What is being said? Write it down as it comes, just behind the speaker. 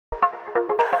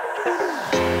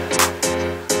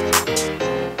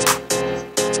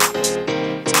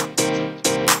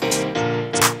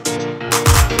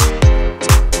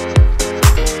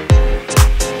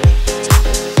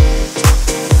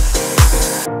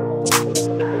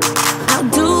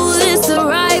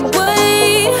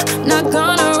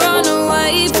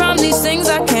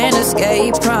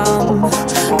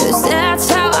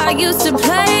used to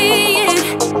play it.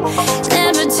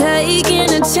 Never taking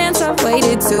a chance, I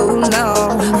waited too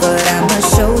long. But I'ma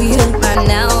show you right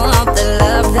now all the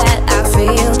love that I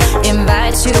feel.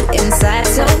 Invite you inside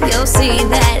so you'll see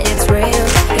that it's real.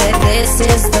 Yeah, this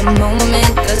is the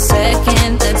moment, the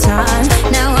second, the time.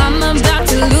 Now I'm about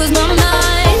to lose my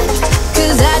mind,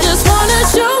 'cause I just wanna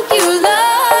show you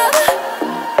love.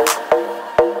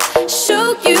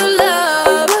 Show you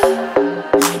love.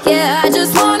 Yeah, I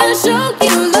just wanna show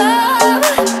you love.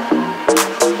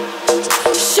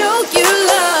 Show you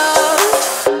love.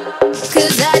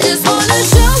 'Cause I just wanna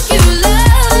show you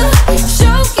love.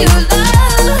 Show you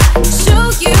love. Show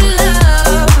you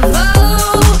love.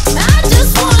 Oh, I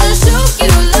just wanna show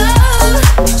you love.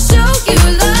 Show you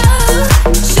love.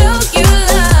 Show you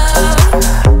love.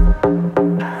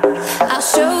 I'll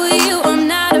show you I'm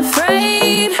not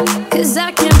afraid, 'cause I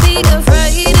can't be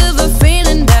afraid of a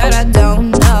feeling that I don't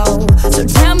know. So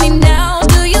tell me now,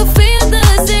 do you feel the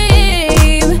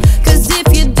same? 'Cause if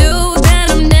you do, then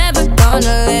I'm never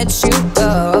gonna let you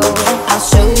go. I'll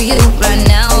show you right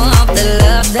now all the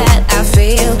love that I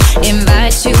feel.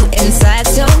 Invite you inside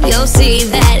so you'll see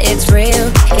that it's real.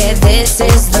 Yeah, this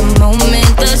is the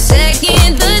moment, the second,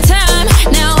 the time.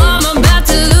 Now I'm about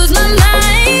to lose my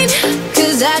mind,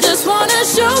 'cause I just wanna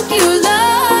show you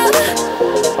love.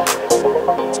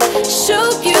 Show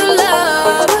you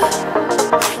love.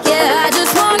 Yeah, I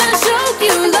just wanna show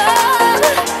you love.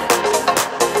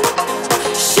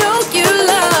 Show you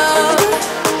love.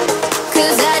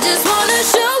 'Cause I just wanna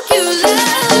show you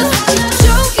love.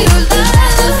 Show you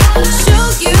love. Show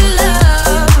you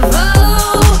love.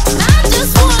 Oh, I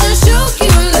just wanna show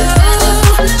you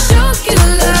love. Show you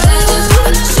love.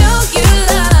 Show you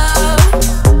love.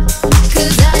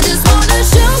 'Cause I just wanna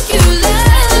show you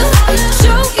love.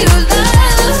 Show you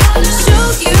love. Show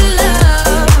you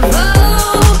love.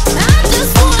 Oh, I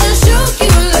just wanna show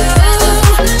you love.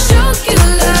 Show you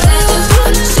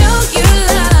love. Show you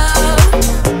love.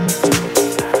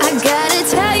 I gotta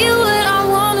tell you what I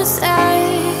wanna say.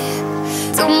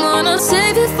 Don't wanna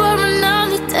save it for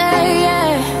another day,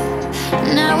 yeah.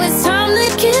 Now it's time to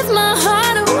give my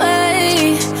heart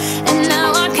away. And now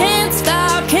I can't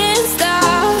stop, can't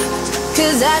stop.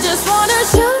 'Cause I just wanna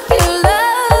show you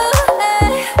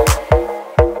love.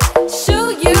 Show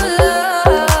you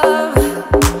love.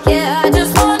 Yeah, I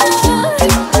just wanna,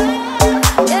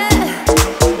 yeah.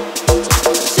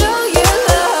 Show you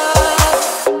love.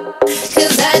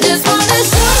 'Cause I just wanna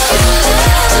show you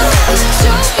love.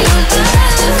 Show you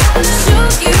love. Show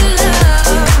you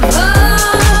love. Oh,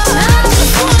 I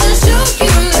just wanna show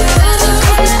you love.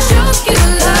 Show you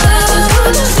love.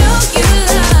 Show you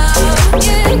love.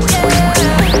 Yeah, yeah.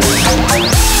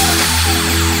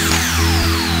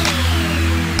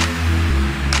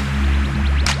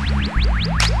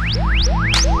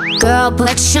 Girl,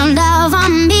 put your love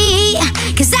on me,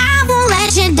 'cause I won't let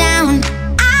you down.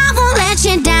 I won't let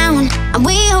you down. And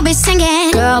we'll be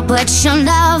singing. Girl, put your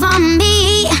love on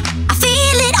me. I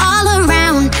feel it all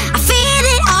around. I feel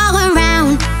it all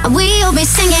around. And we'll be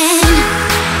singing.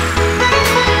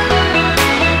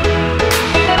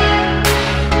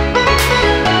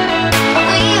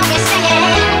 We'll be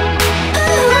singing.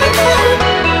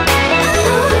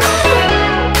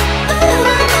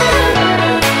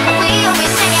 We'll be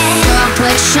singing. Girl,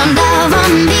 put your love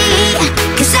on me,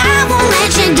 'cause I won't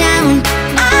let you down.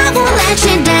 I won't let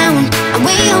you down. And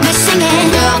we'll be singing.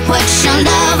 Girl, put your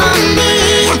love on me.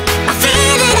 I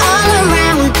feel it all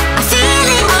around. I feel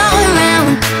it all around.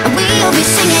 And we'll be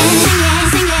singing. We'll be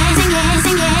singing.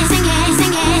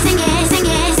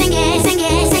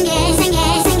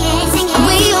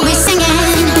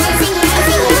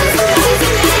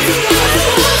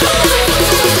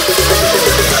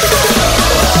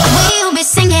 We'll be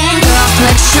singing. Girl,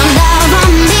 put your love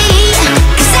on me,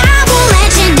 'cause I won't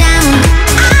let you down.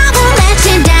 I won't let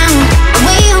you down.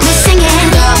 We'll be singing.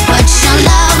 Girl, put your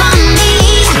love on me.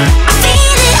 I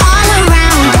feel it all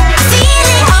around. I feel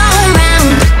it all around.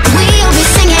 We'll be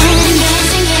singing.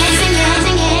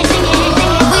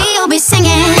 We'll be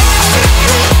singing.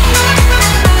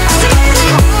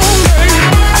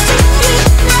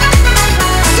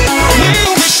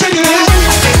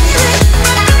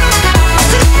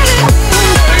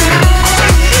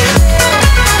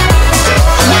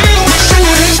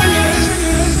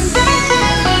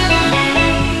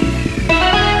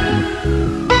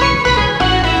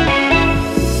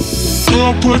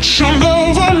 Put your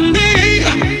love on me,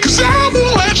 'cause I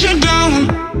won't let you down.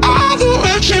 I won't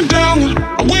let you down.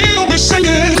 I will be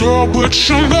singing. Girl, put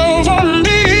your love on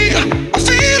me. I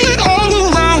feel it all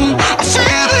around. I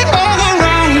feel it all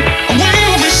around. I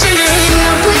will be singing.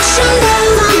 Girl, put your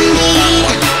love on me,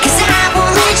 'cause I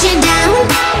won't let you down.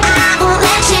 I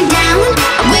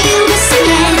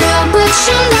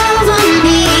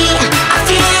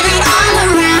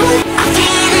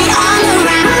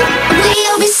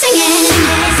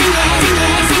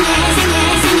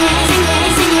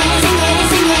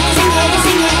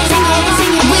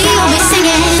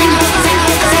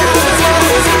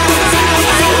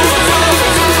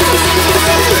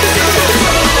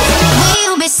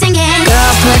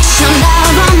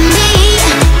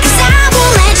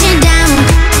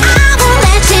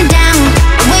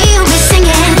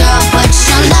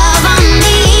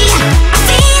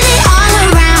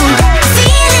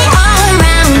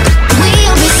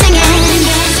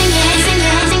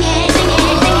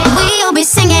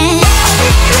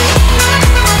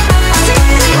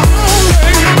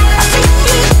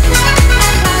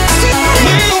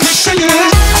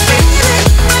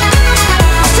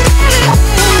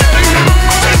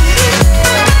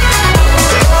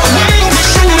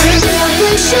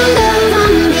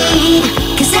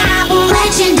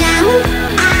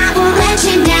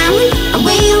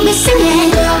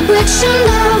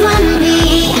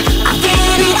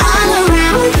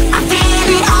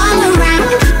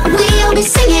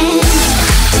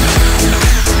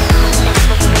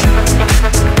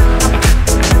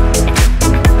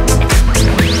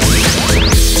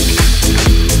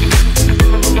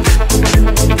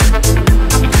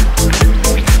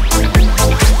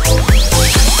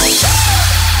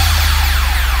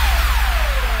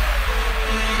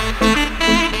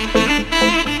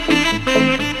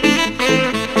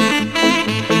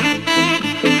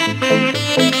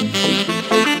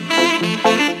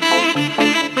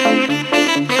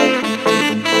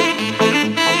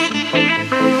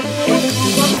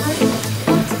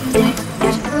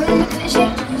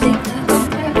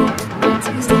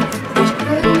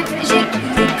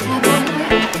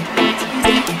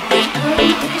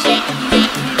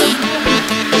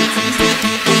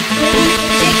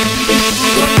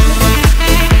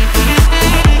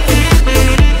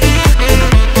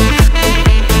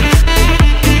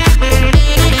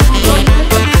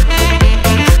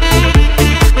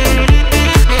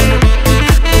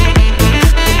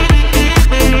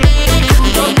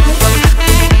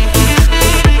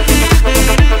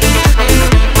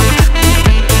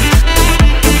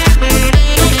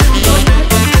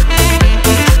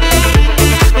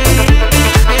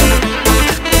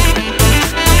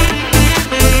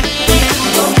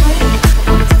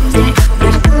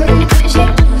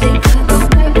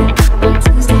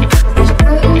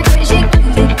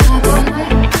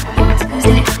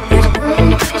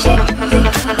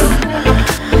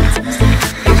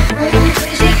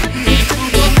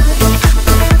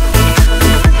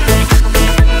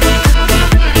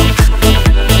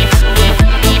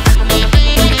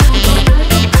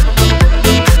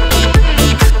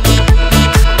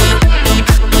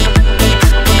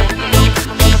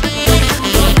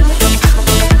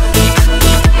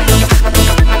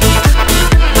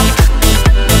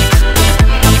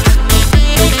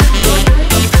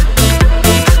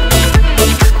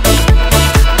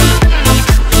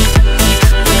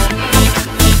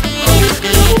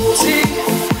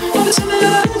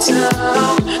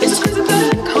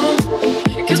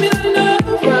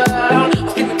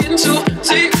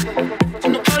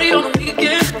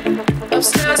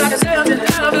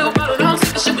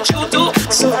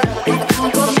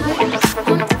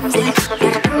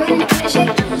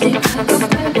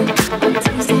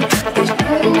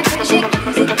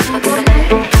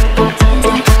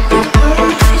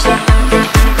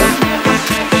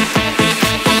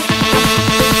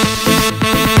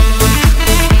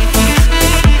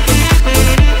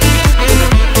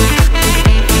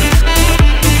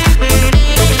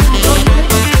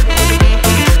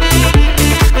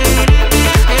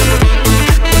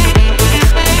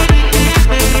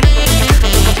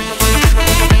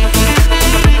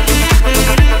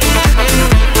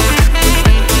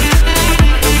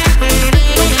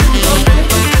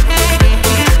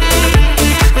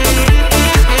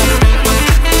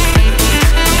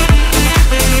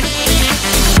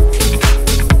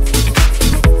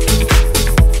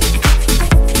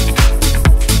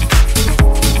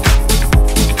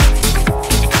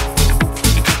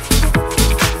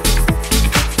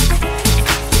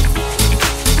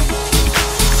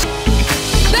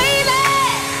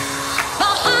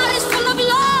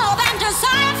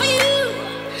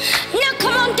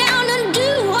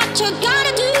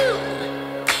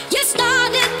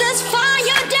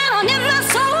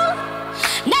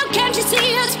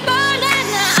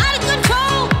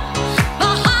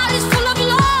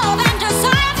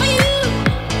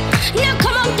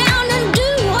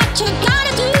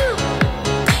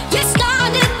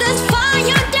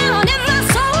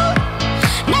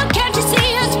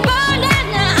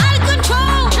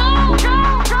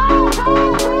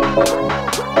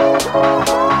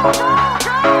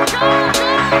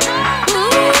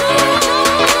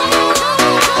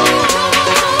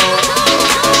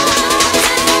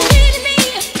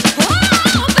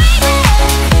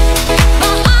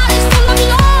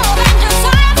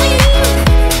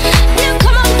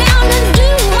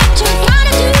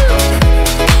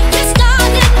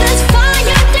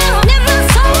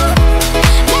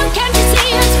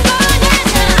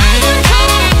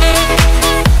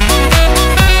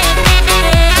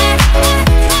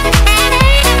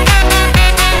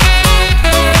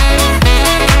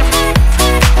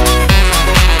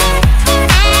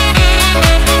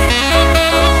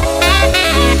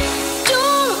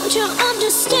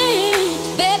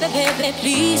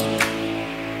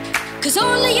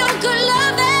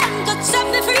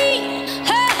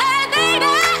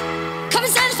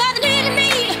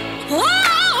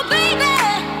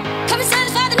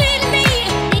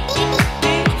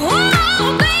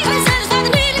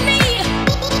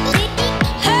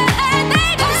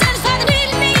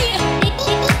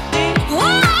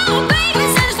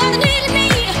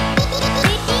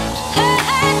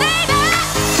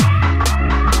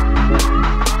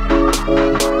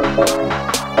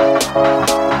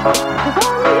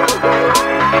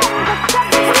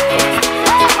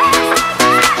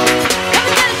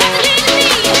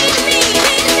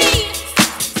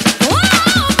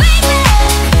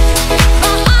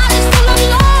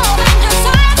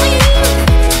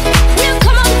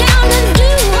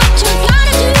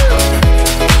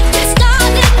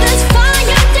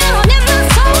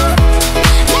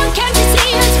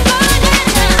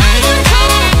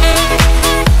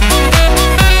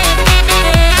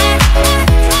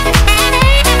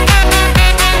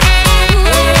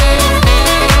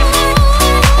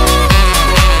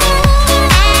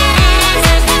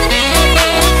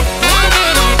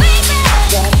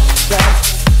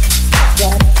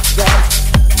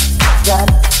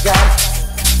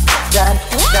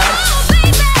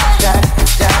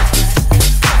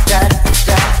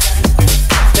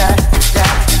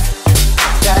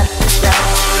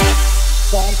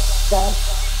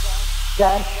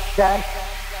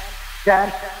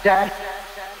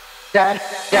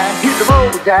Hit the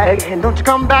road, Jack, and don't you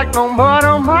come back no more,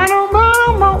 no more, no more,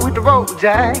 no more. Hit the road,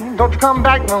 Jack, don't you come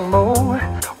back no more.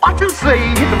 What you say?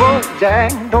 Hit the road,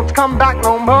 Jack, don't you come back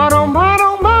no more, no more,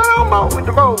 no more, no more. Hit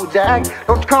the road, Jack,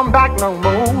 don't you come back no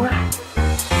more.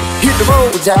 Hit the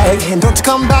road, Jack, and don't you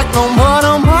come back no more,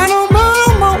 no more, no more,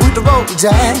 no more. Hit the road,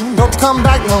 Jack, don't you come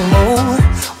back no more.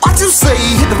 What you say?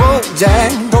 Hit the road,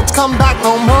 Jack, don't you come back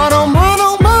no more, no more,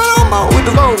 no more, no more. Hit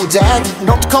the road, Jack,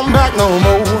 don't you come back no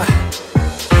more.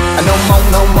 No more,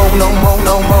 no more, no more,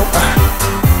 no more.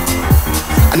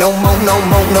 No more, no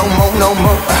more, no more, no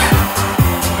more.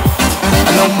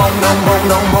 No more, no more,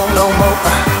 no more, no more.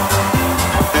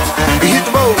 Hit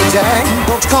the road, Jack,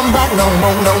 don't you come back no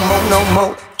more, no more, no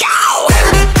more.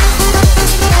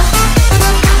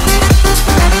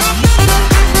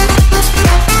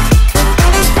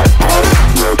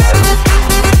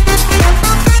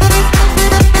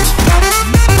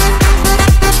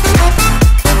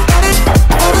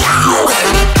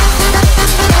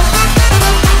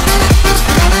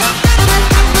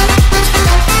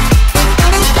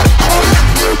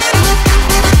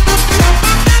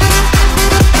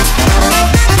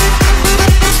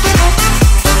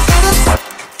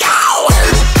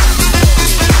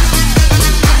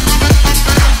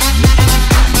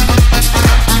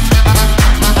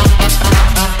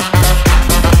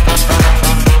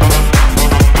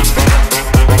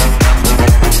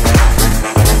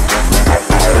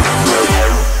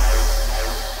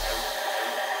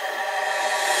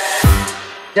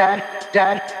 Hit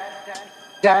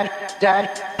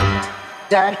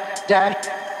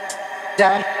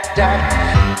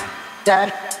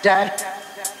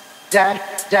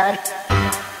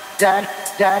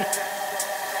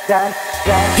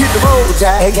the road,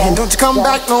 Jack, and don't you come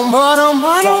back no more, no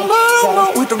more, no more, no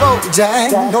more. With the road,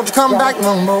 Jack, don't you come back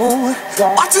no more.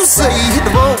 What you say? Hit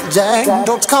the road, Jack,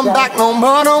 don't you come back no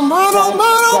more, no more, no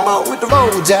more, no more. With the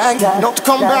road, Jack, don't you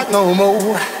come back no more. No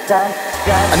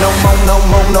more, no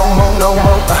more, no more, no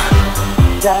more.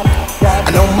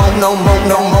 No more, no more,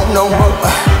 no more, no more.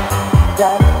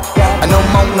 No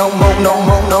more, no more, no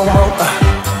more, no more.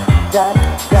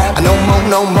 No more,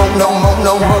 no more, no more,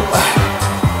 no more.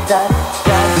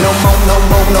 No more, no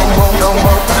more, no more, no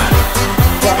more.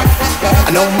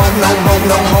 No more, no more,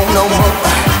 no more, no more.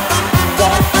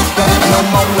 No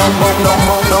more, no more, no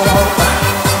more, no more.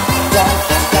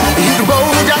 Hit the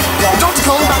road, Jack, don't you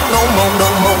come back no more, no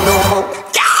more, no more.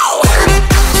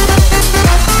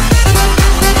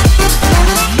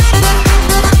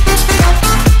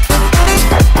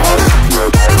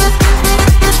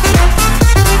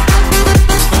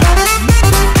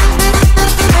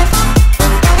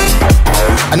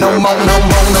 No more, no more,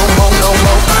 no more, no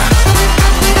more.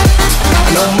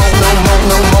 No more, no more,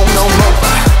 no more, no more.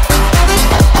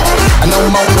 No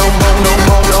more, no more, no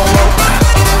more, no more.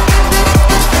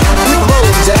 Hit the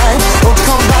road, Jack, don't you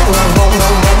come back no more, no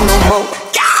more, no more.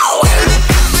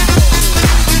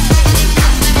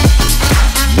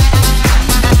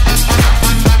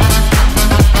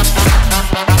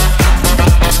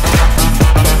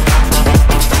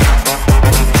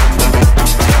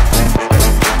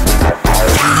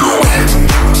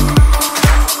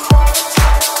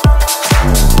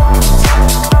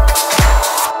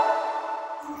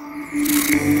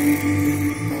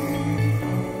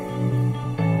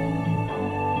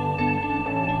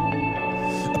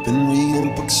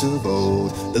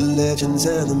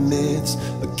 And the myths,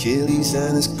 Achilles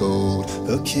and his gold,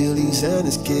 Achilles and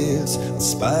his gifts, and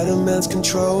Spider-Man's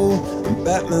control, and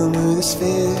Batman with his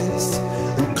fists.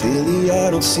 And clearly I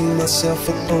don't see myself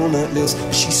up on that list.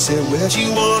 She said, where'd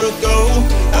you wanna go?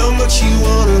 How much you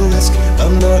wanna risk?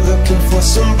 I'm not looking for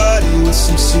somebody with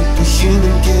some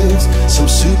superhuman gifts, some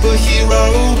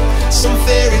superhero, some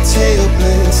fairy tale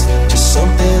bliss. Just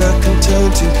something I can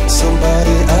turn to,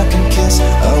 somebody I can kiss.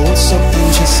 I want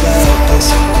something just like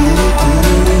this. Oh,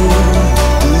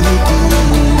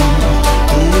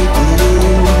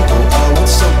 I want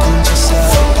something just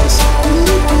like this.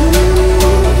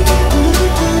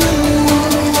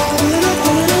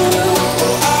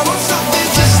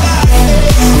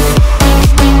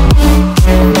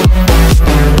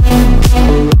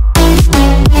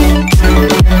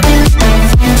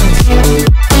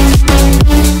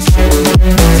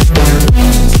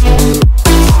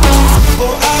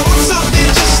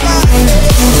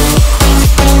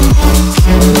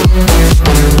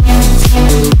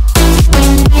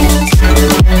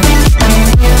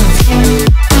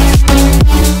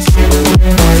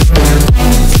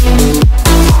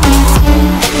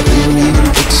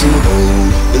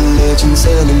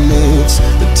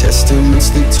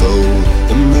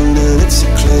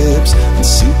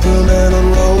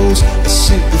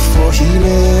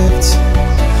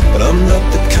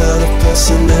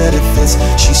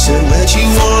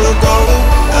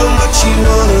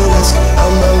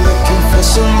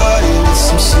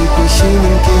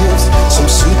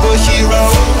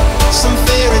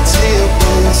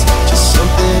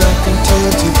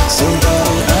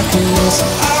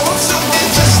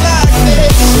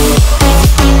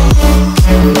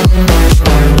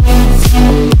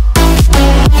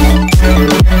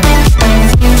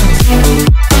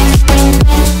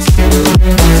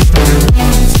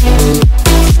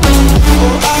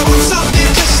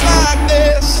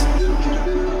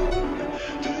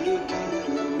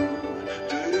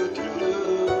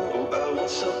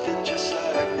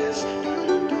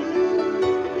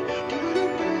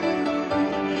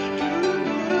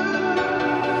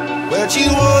 Where'd you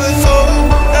wanna go?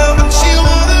 How much you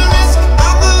wanna risk?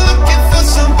 I'm not looking for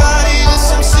somebody with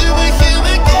some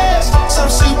superhuman gifts, some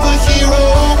superhero,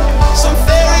 some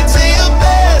fairy tale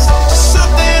best. Just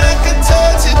something I can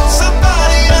turn to,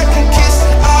 somebody I can kiss.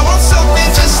 I want something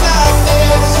just like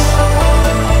this.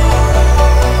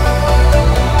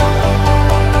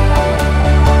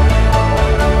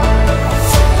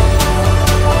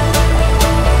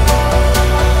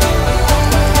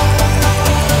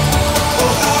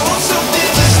 Oh, I want something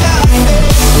just like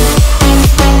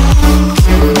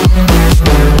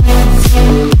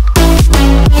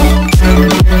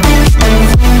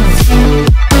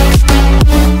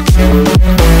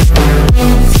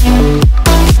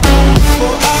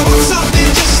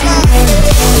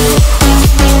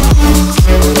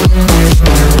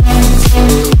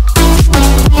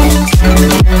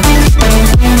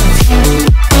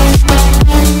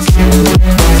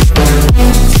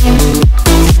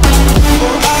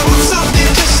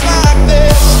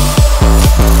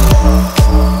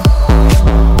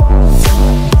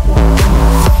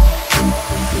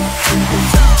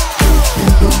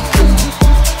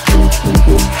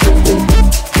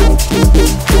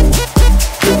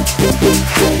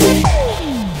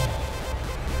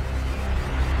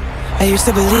used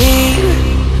to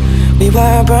believe we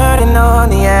were burning on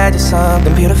the edge of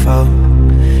something beautiful,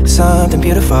 something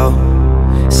beautiful.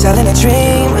 Selling a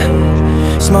dream,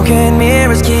 smoking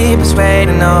mirrors keep us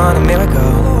waiting on a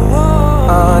miracle,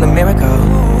 on a miracle.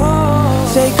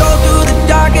 Say go through the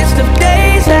darkest of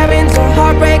days, having to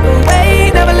heartbreak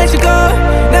away. Never let you go,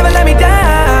 never let me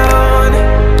down.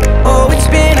 Oh, it's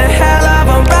been a hell of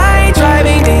a ride,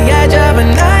 driving the edge of a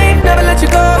knife. Never let you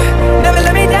go, never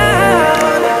let me down.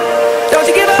 Don't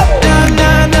you give up, nah,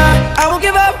 nah, nah. I won't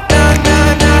give up, nah,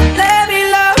 nah, nah. Let me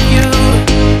love you,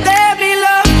 let me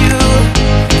love you.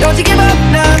 Don't you give up,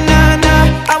 nah, nah,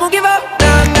 nah. I won't give up,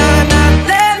 nah, nah, nah.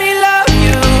 Let me love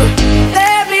you,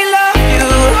 let me love you.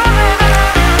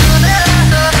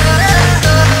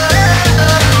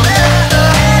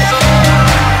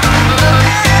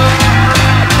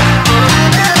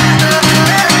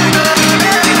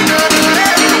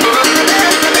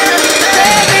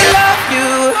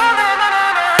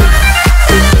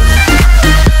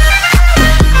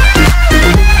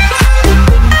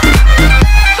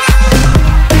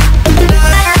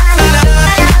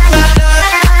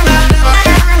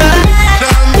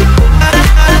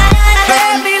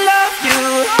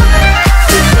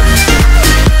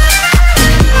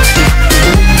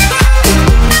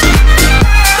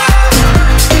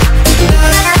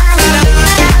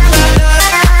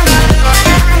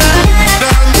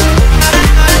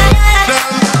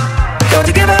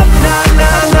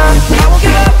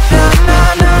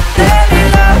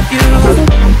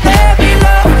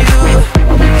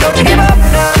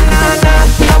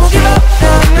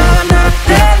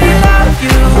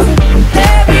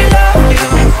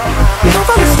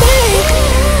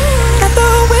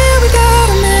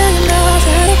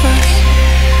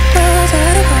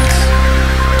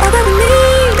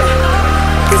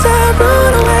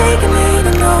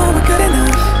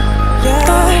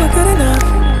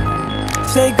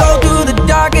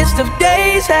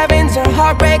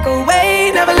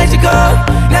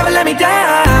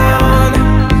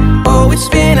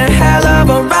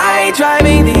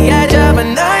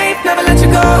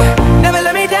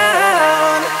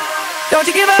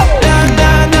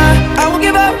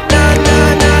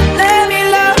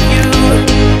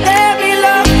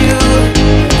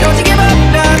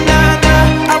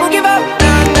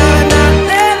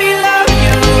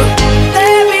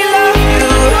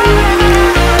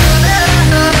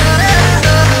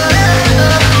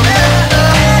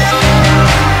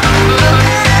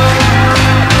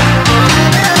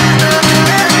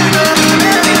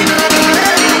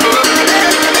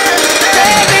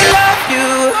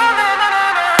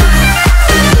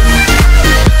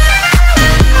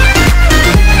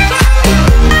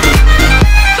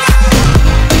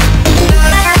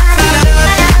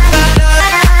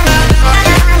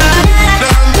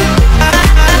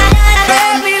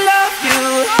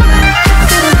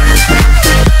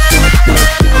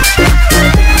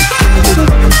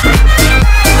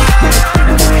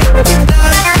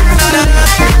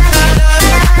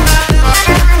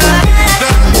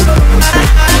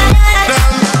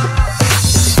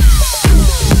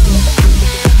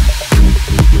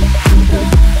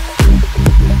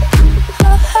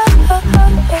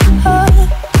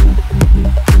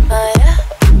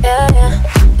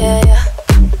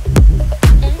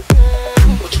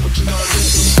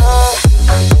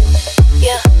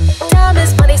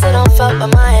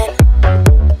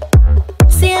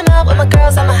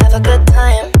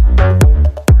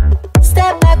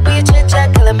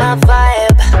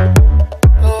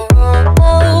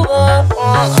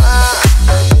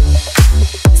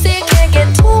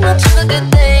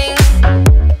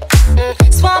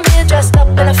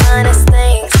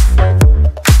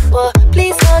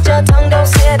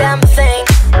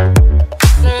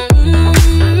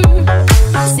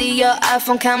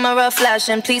 Camera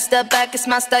flashing, please step back, it's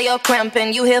my style, you're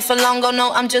cramping. You here for long, oh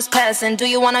no, I'm just passing. Do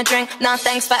you wanna drink? Nah,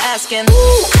 thanks for asking.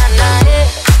 Ooh, nah, nah, yeah.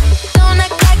 Don't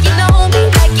act like you know me,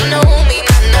 like you know me,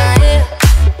 nah, nah, yeah.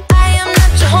 I am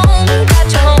not your homie,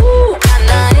 not your home. Ooh, nah,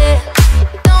 nah, yeah.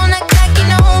 Don't act like you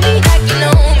know me, like you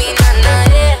know me, nah, nah,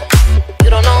 yeah. You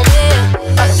don't know me,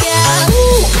 fuck yeah.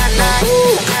 Ooh, nah, nah,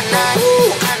 ooh, nah, nah,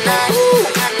 ooh, nah, nah, ooh,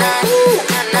 nah, nah, ooh,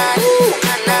 nah, nah, ooh,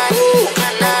 nah, nah, ooh,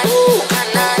 nah, nah, ooh, nah,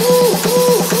 nah, ooh.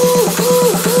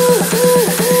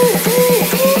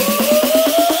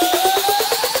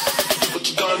 What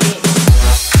you gonna do?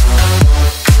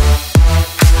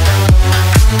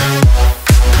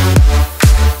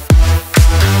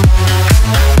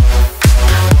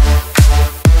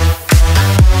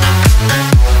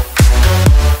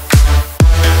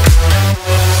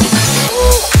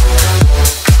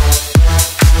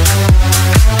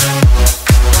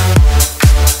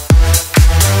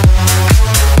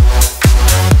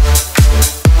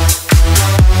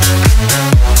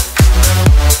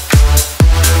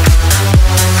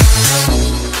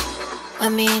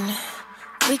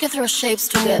 our shapes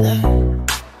together,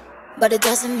 but it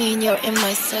doesn't mean you're in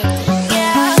my circle.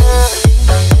 Yeah.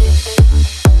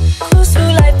 Cruise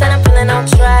through life and I'm feeling on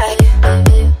track.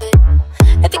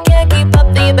 If you can't keep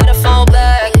up, then you better fall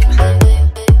back.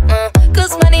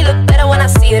 Cause money look better when I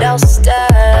see it all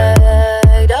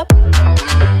stacked up. Ooh.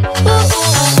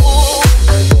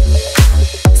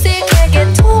 See, you can't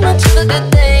get too much of a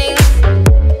good thing.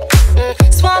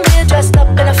 So I'm here dressed up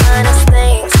in the finest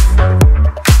things.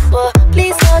 Well,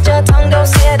 please hold your tongue, don't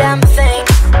say a damn thing.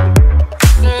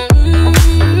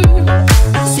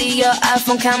 See your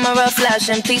iPhone camera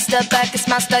flashing. Please step back, it's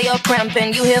my style, you're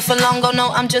cramping. You here for long, go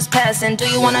no, I'm just passing. Do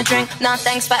you wanna drink? Nah,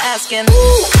 thanks for asking.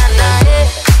 Ooh, nah, nah, yeah.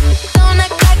 Don't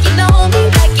act like you know me,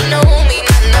 like you know me,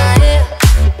 nah, nah, yeah.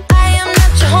 I am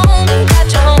not your homie, not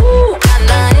your homie. Ooh, nah,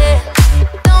 nah, yeah.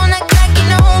 Don't act like you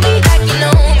know me, like you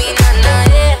know me, nah, nah,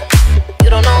 yeah. You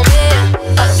don't know me,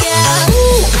 yeah.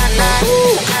 Ooh, nah, nah,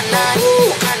 nah, nah, nah,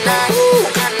 nah, nah, nah, nah, nah,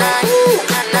 nah,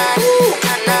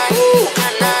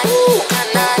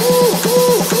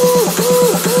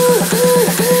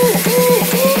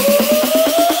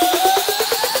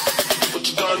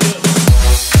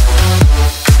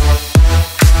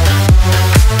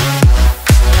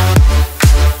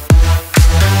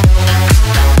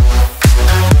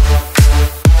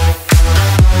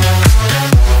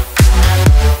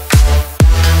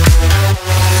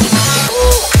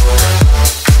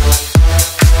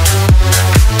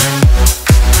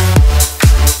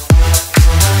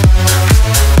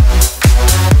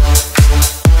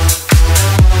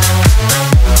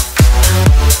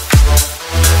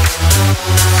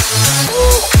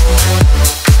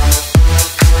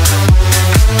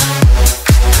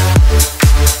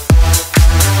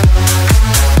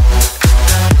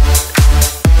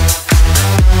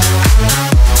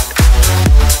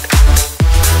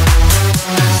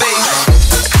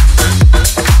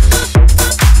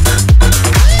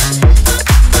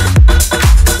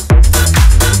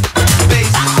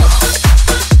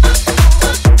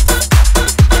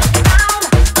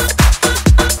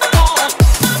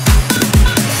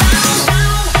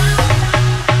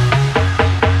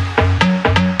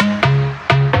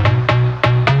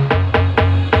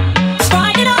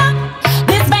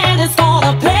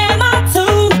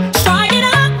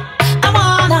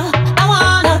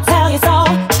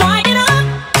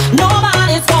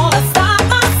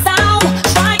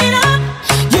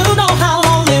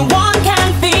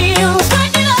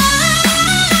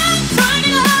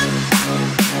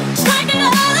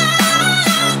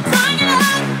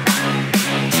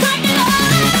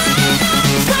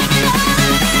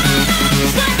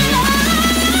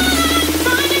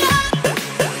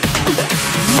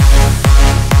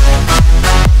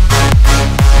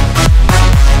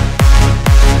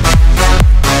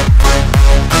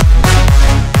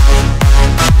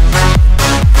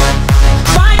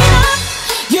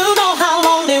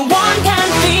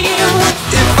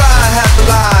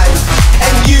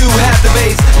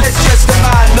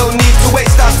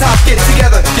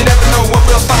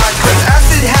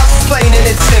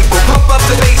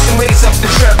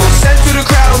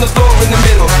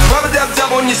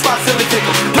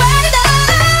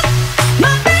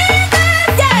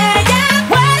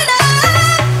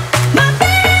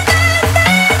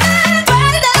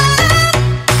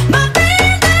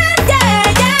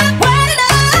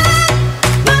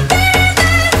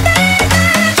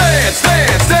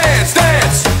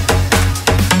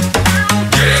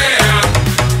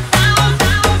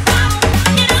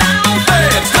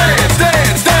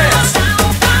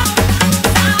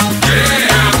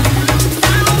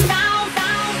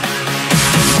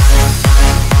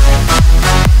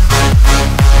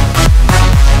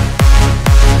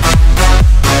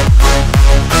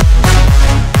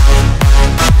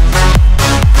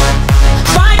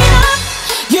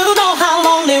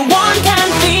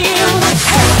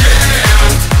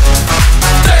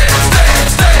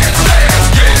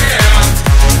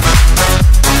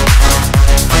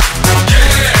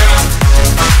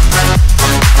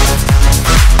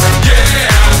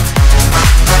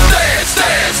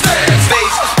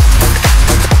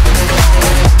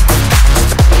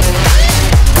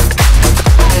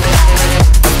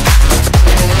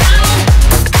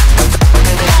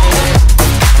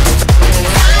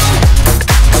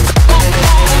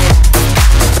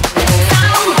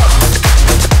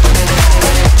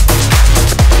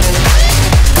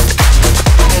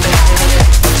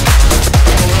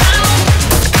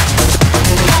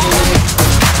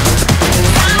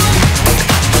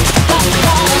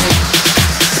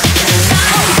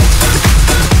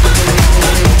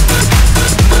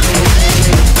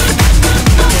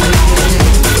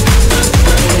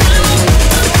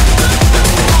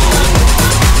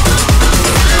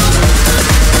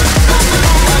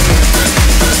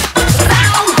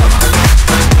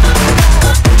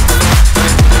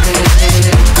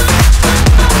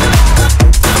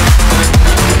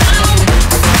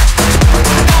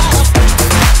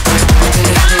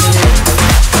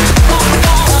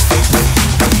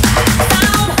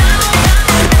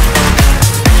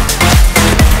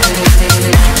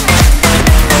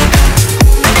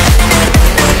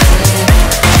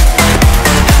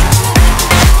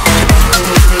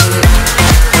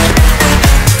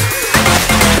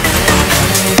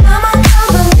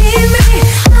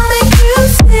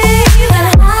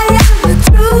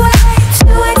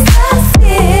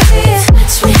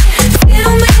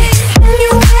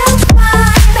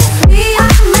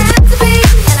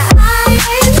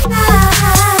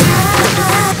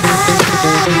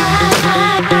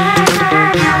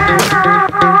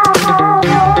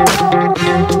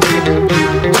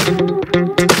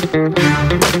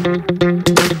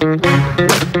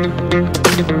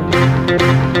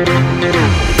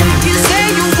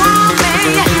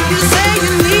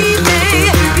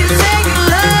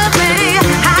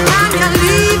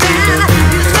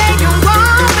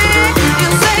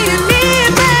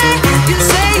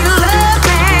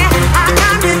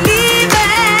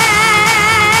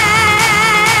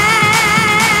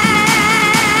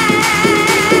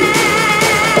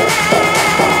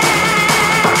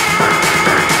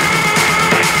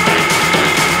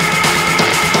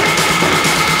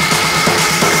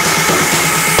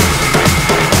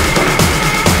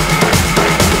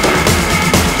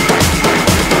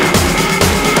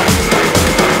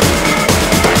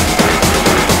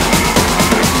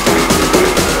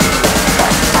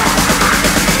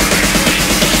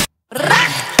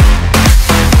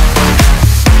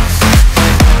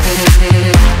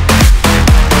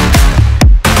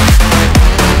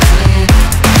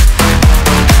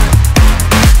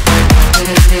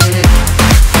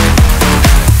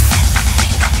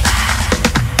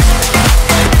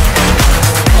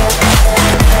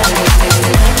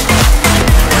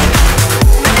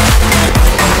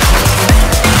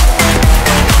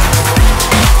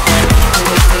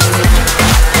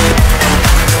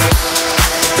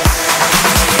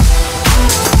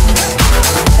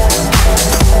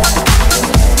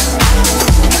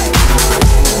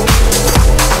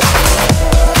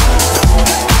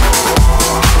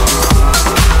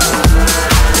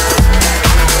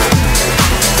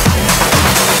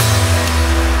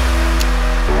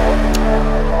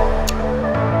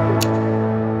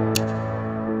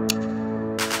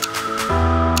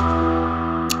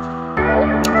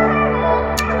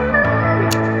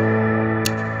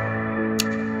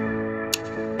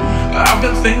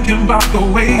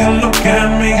 you look at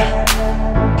me.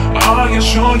 Are you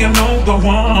sure you know the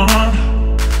one?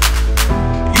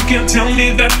 You can tell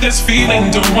me that this feeling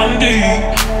don't run deep.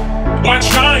 Why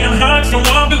try and hide from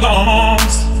what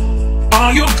belongs?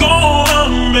 Are you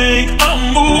gonna make a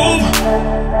move?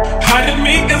 Hiding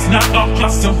me is not a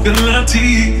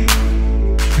possibility.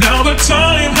 Now the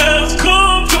time has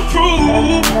come to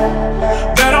prove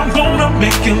that I'm gonna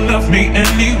make you love me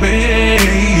anyway.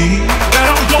 That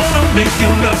I'm gonna make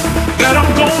you love. That I'm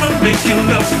gonna make you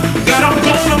love. That I'm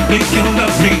gonna make you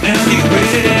love me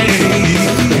anyway.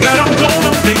 That I'm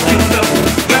gonna make you love.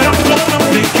 That I'm gonna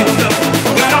make you love.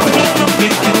 That I'm gonna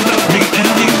make you love me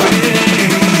anyway.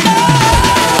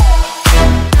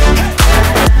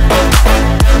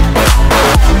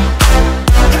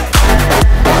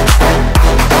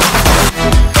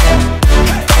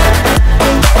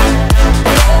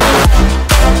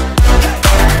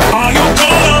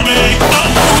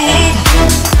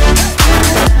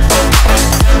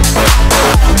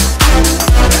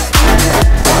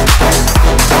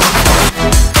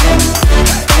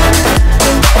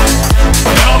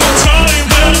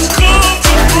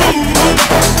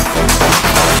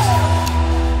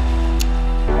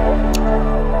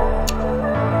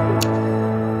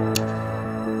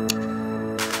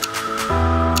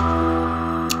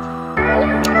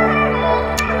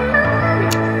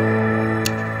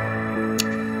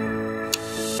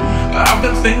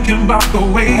 Thinking about the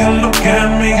way you look at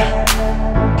me.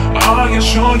 Are you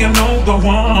sure you know the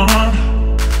one?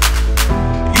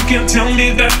 You can tell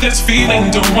me that this feeling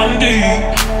don't run deep.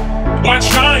 Why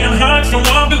try and hide from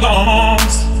what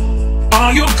belongs?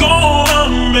 Are you gonna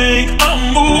make a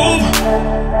move?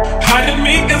 Hiding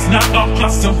me is not a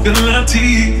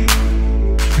possibility.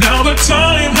 Now the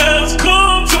time has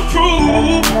come to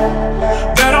prove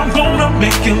that I'm gonna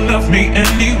make you love me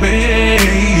anyway.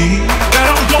 That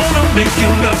I'm gonna make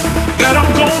you love. That I'm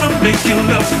gonna make you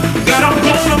love. That I'm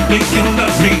gonna make you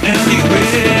love me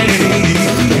anyway.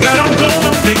 That I'm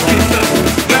gonna make you love.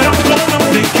 That I'm gonna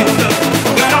make you love.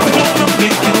 That I'm gonna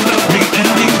make you love me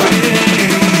anyway.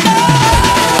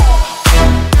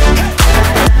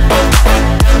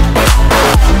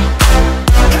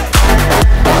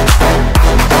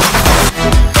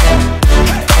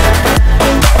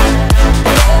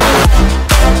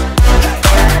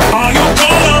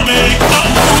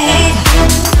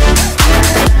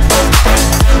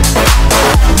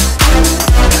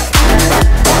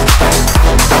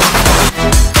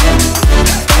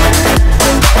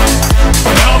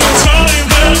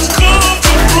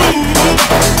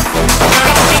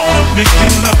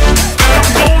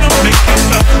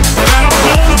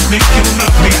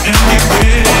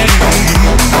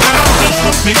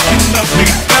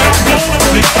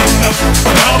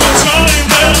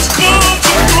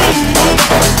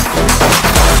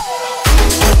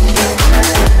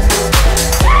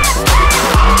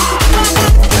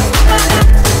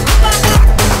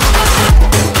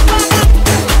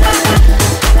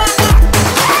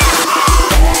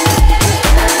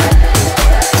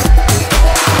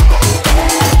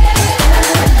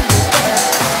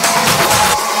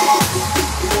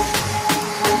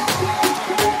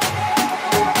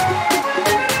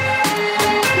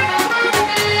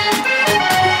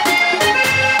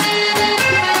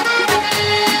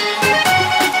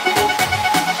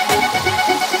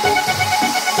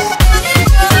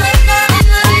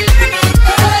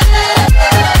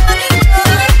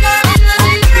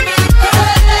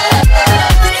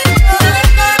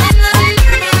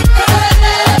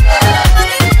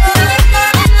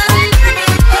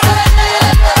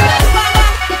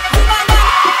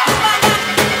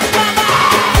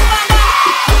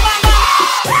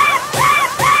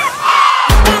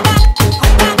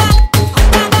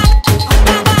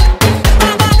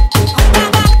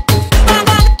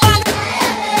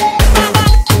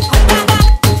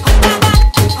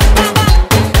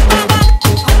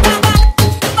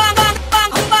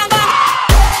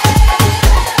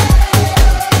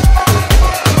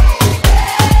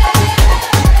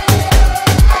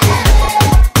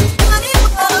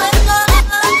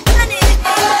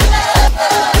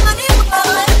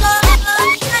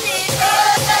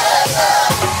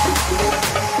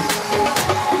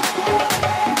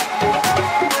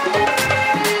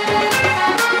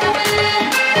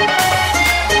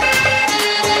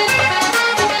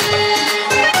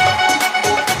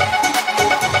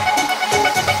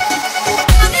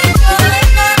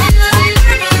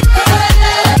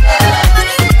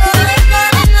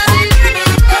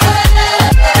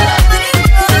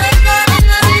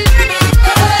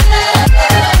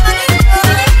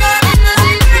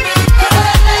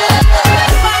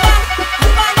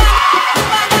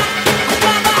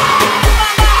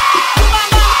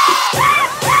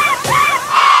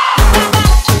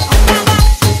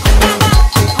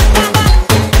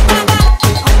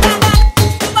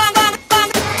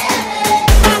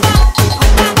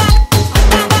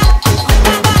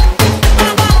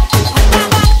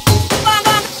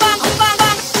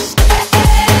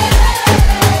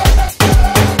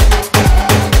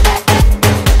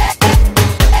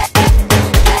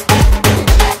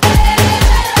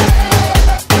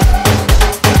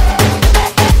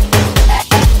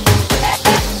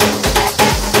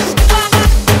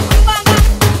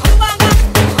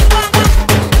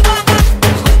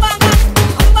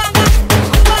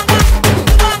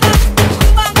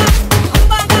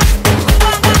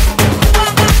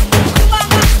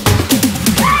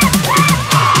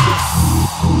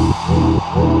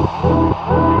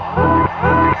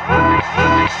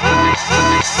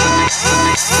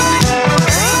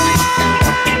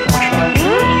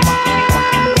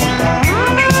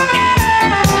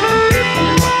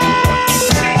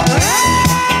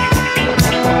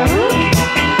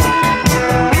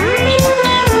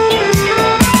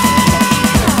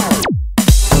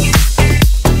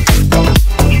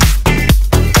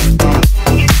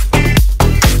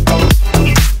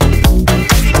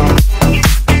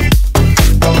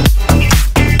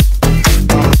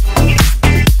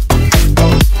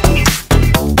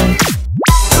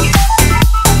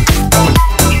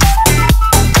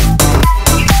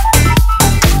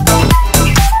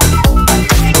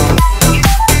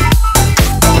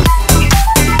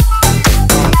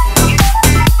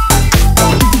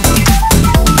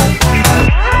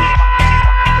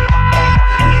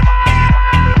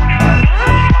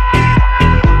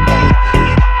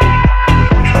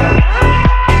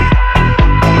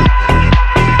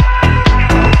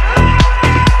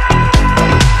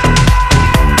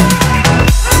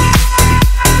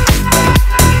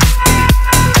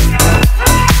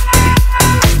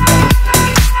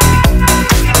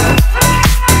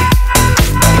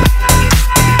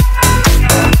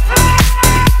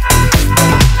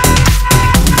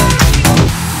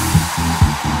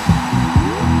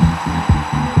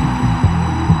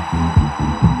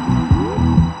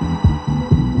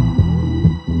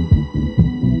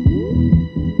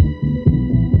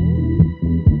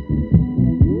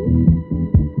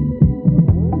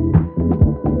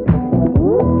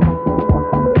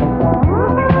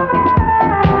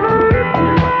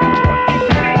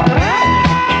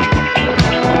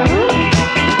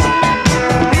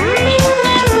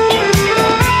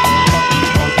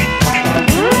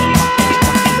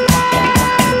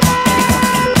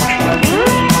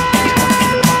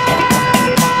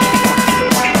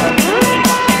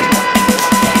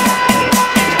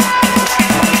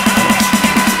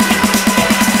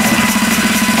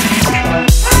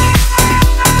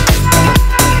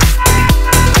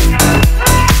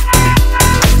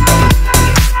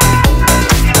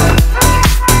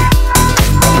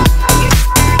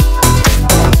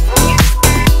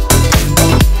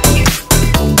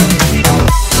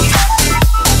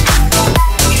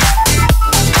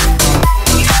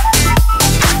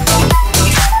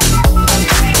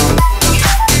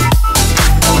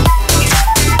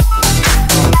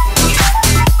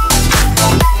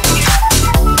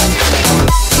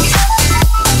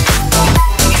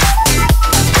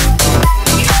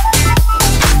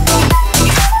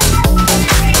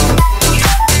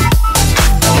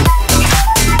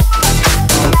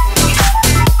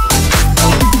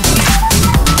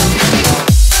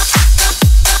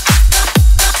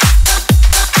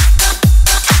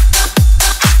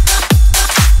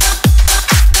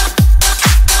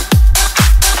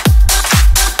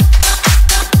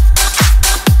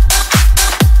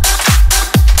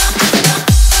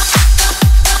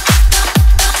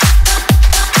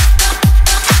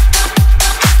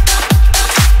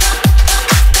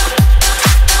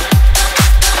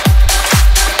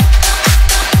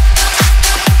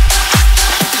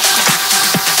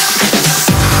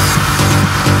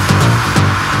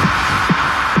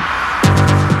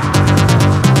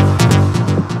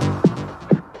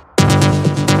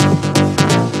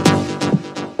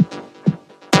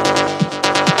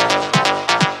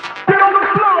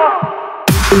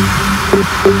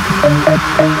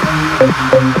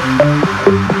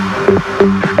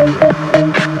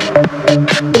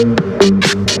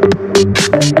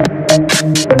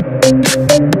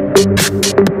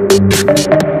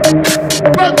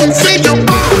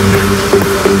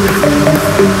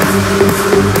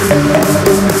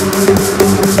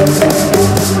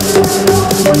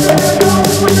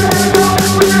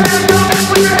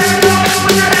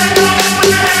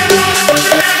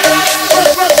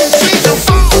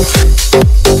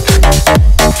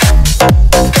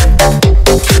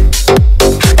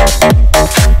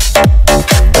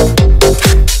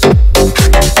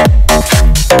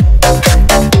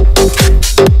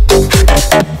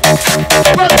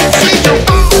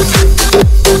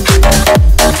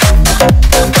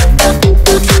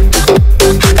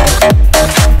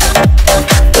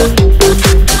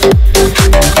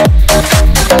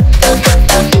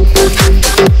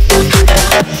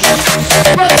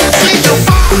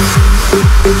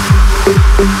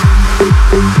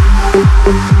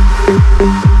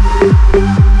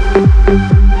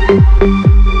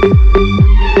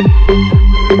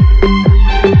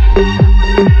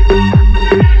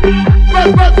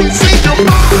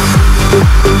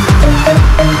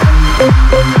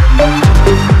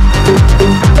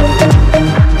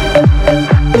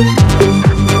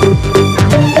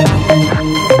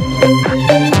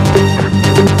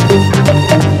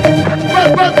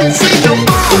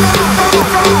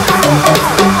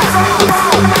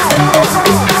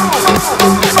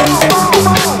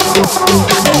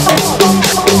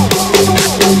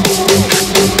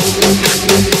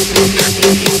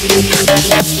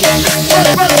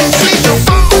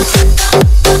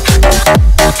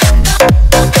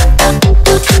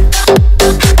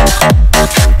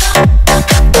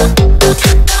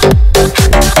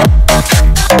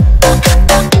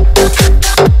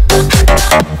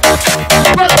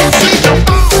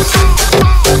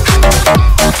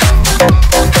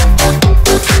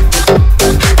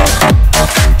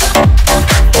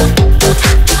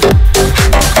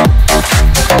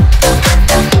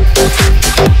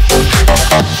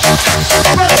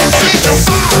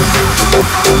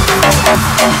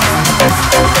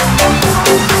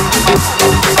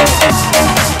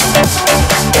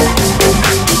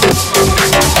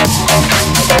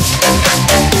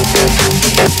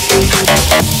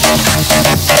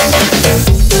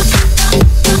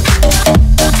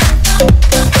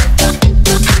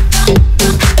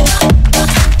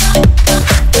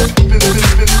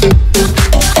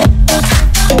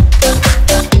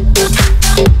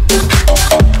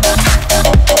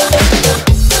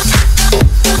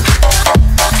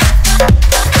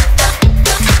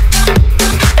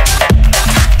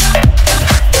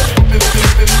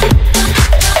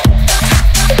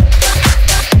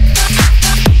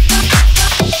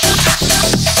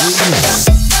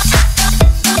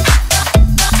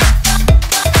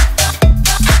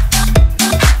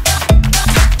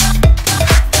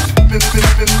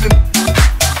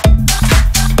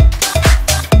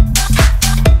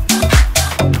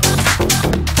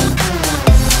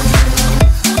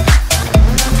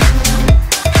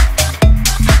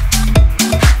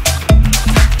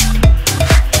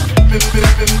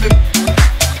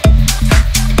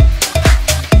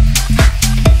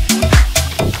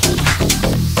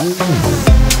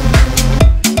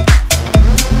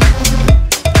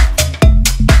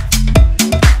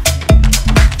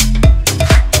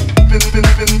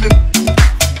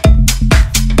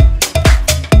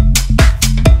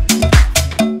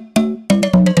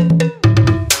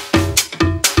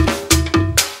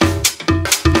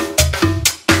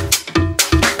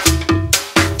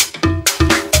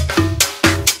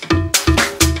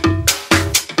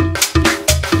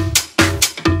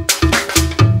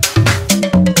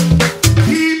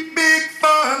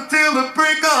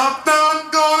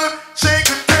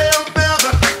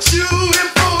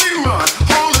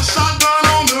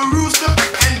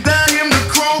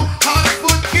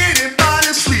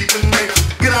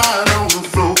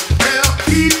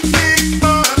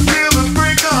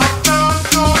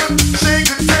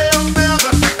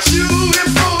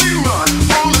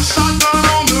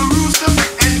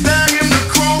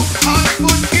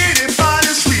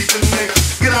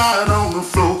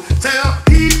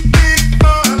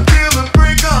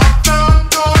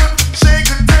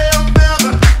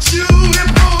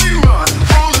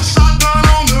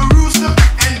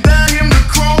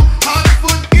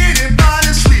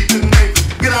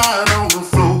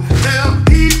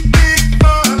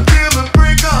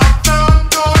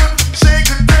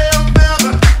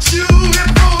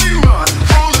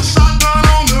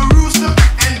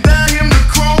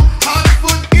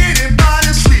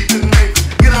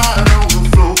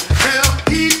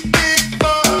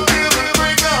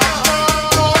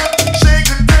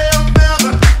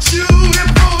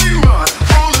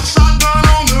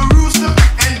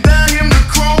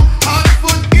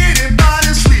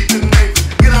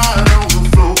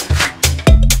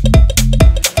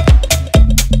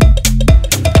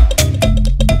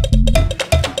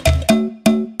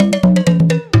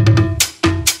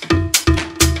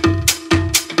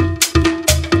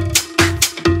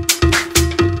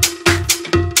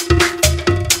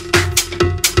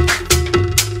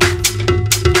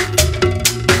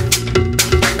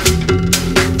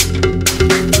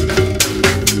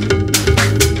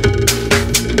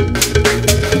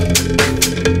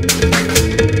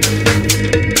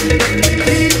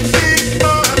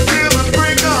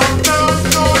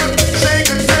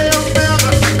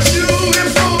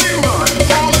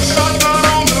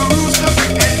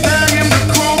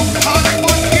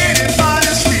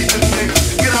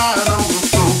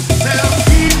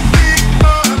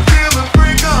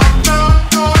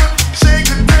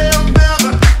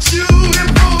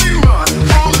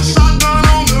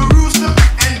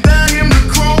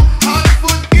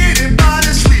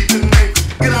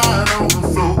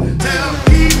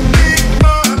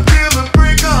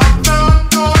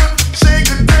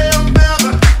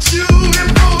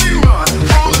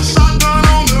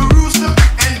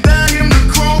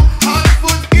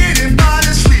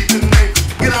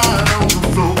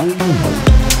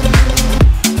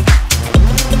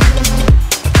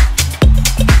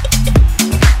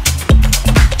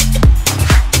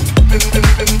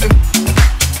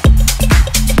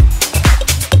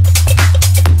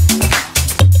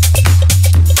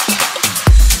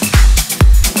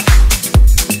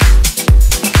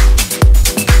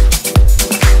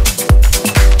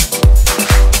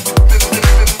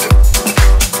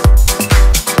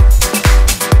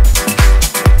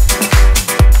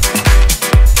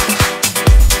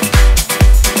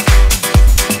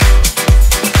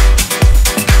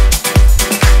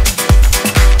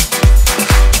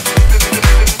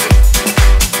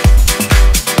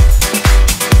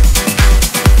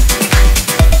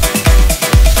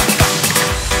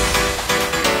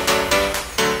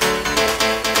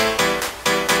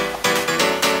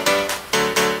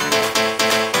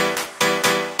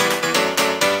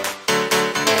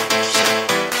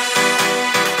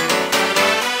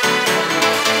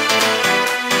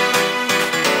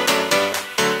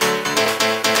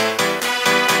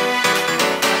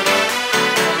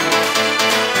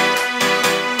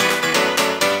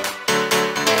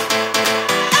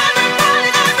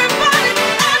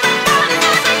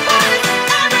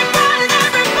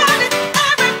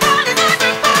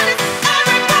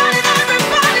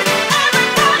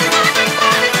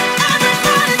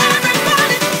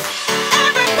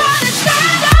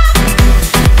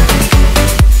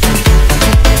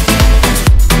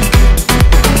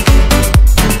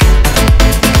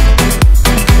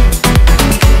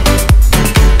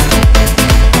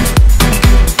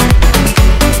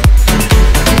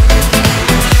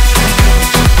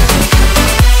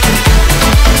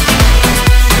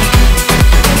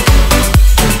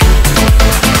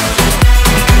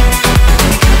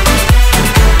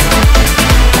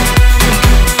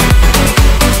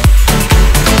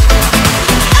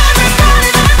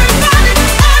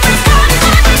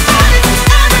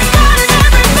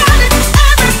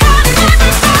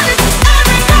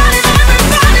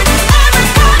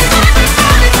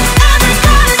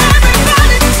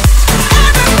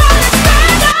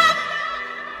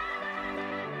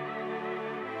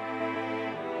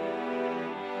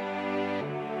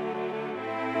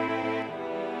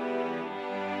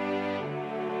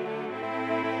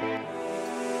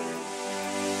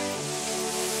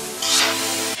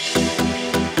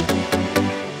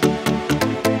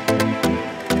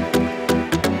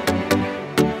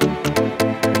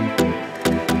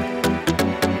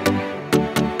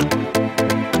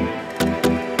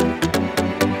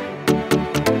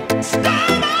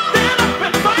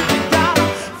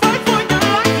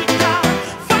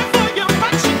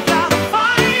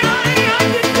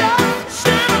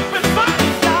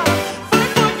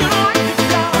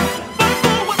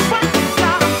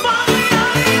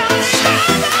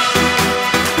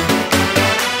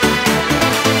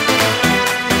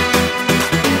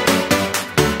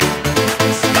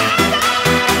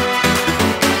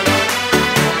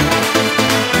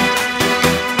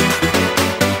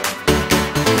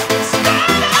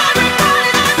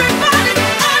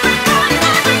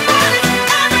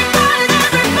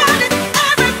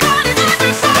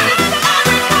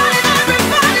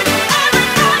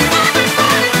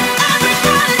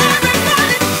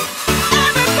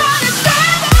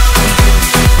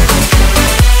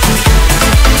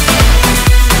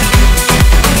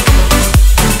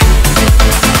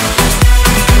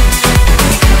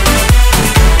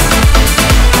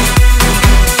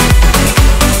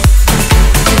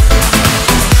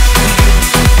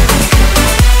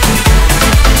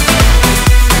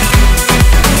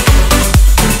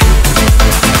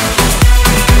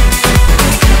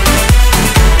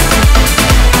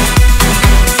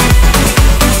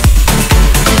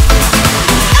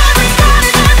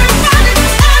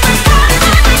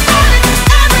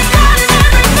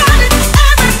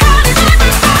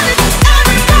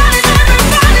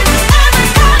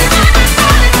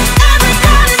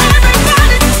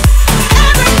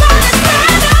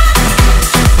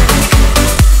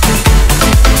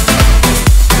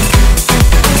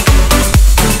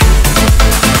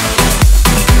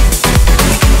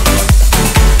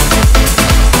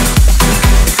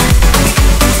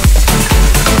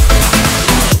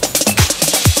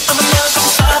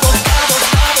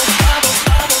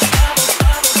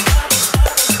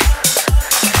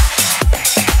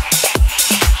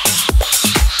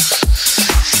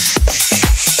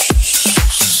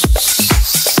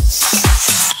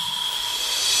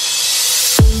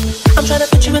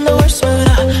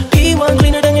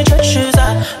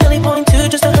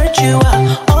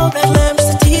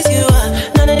 please you.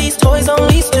 None of these toys on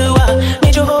lease to.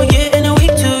 Made your whole year in a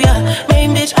week too.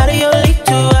 Main bitch out of your league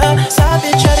too. Side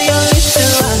bitch out of your league too.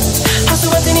 House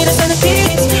of what they need a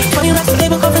centerpiece. Funny racks of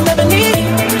label come from Lebanese.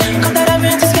 Cut that up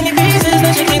into skinny pieces.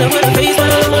 Then she clean up with her face when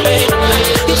I'm on my babe.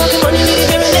 You talking money, need to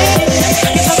get related.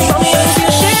 You talking about me, I don't see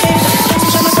the shit.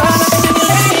 Switch on my car, I can get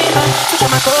late. Switch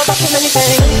on my car, fuck too many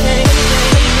things.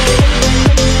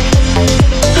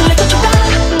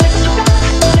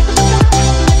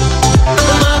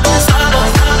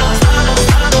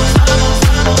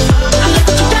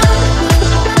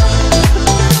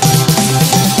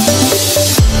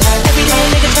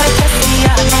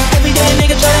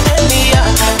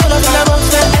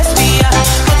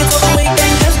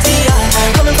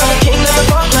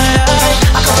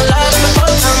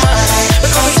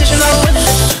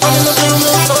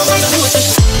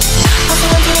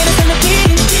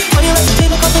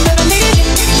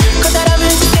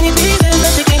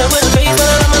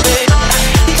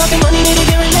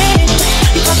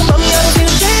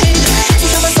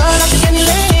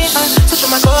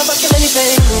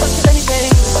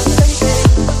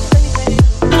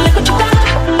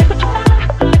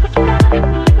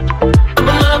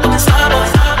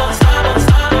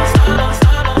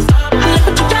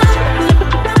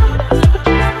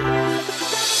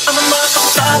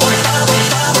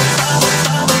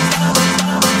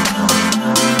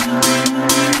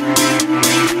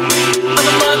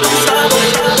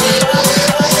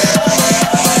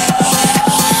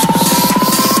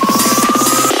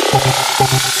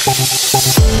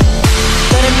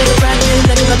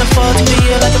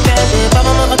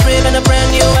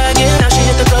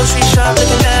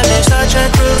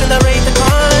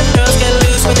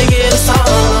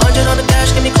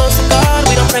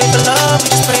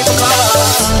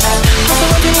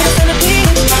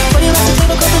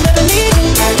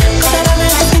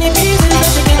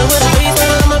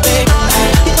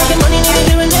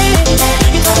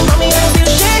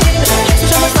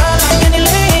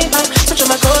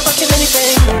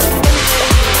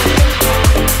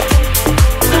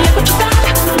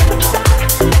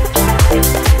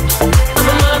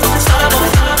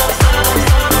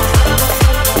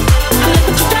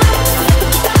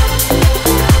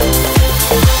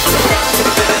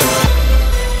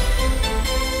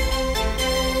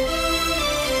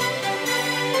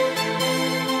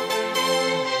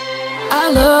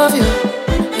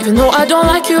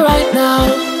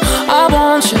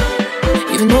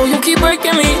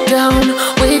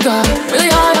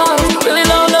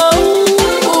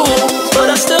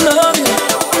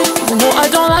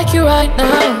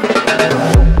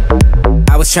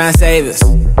 Trying to save us,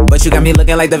 but you got me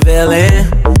looking like the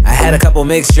villain. I had a couple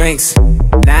mixed drinks,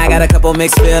 now I got a couple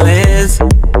mixed feelings.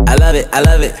 I love it, I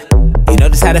love it. You know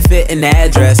just how to fit in the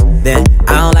address. Then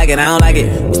I don't like it, I don't like it.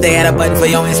 Wish they had a button for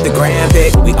your Instagram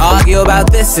pic. We argue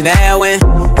about this and that when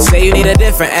you say you need a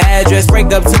different address.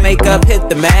 Break up to make up, hit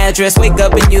the mattress. Wake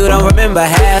up and you don't remember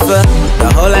half of the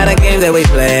whole lot of games that we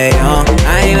play on.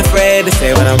 I ain't afraid to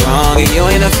say when I'm wrong, and you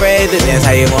ain't afraid to dance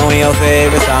how you want when your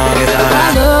favorite song is on.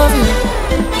 I love you,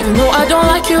 even though I don't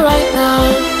like you right now.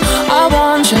 I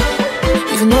want you,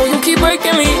 even though you keep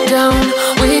breaking me down.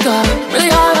 We got really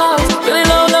high highs, really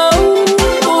low lows,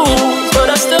 but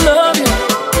I still love you,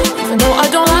 even though I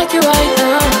don't like you right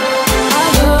now. I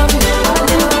love you, I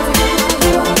love you,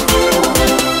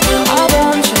 I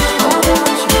want you, I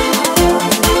want you,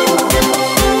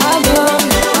 I love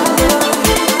you,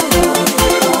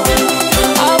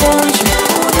 I want you,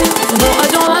 even though I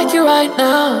don't like you right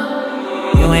now.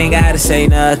 You ain't gotta say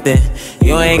nothing,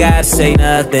 you ain't gotta say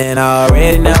nothing. I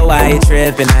already know why you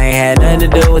trippin', I ain't had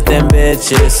nothing to do with them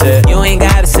bitches. You ain't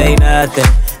gotta say nothing,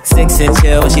 6 and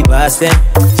chill when she bustin'.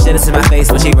 Shit is in my face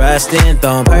when she rushed in,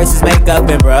 throwing purses, makeup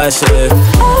and brushes.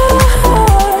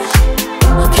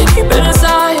 I can't keep it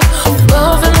inside,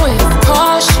 loving with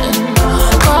caution,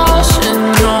 caution.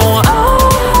 No, I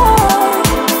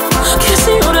can't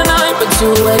see you tonight, but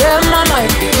 2 a.m. I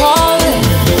might be calling,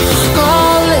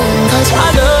 calling. 'Cause I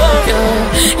love you,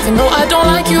 even though I don't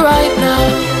like you right now.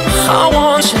 I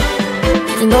want you,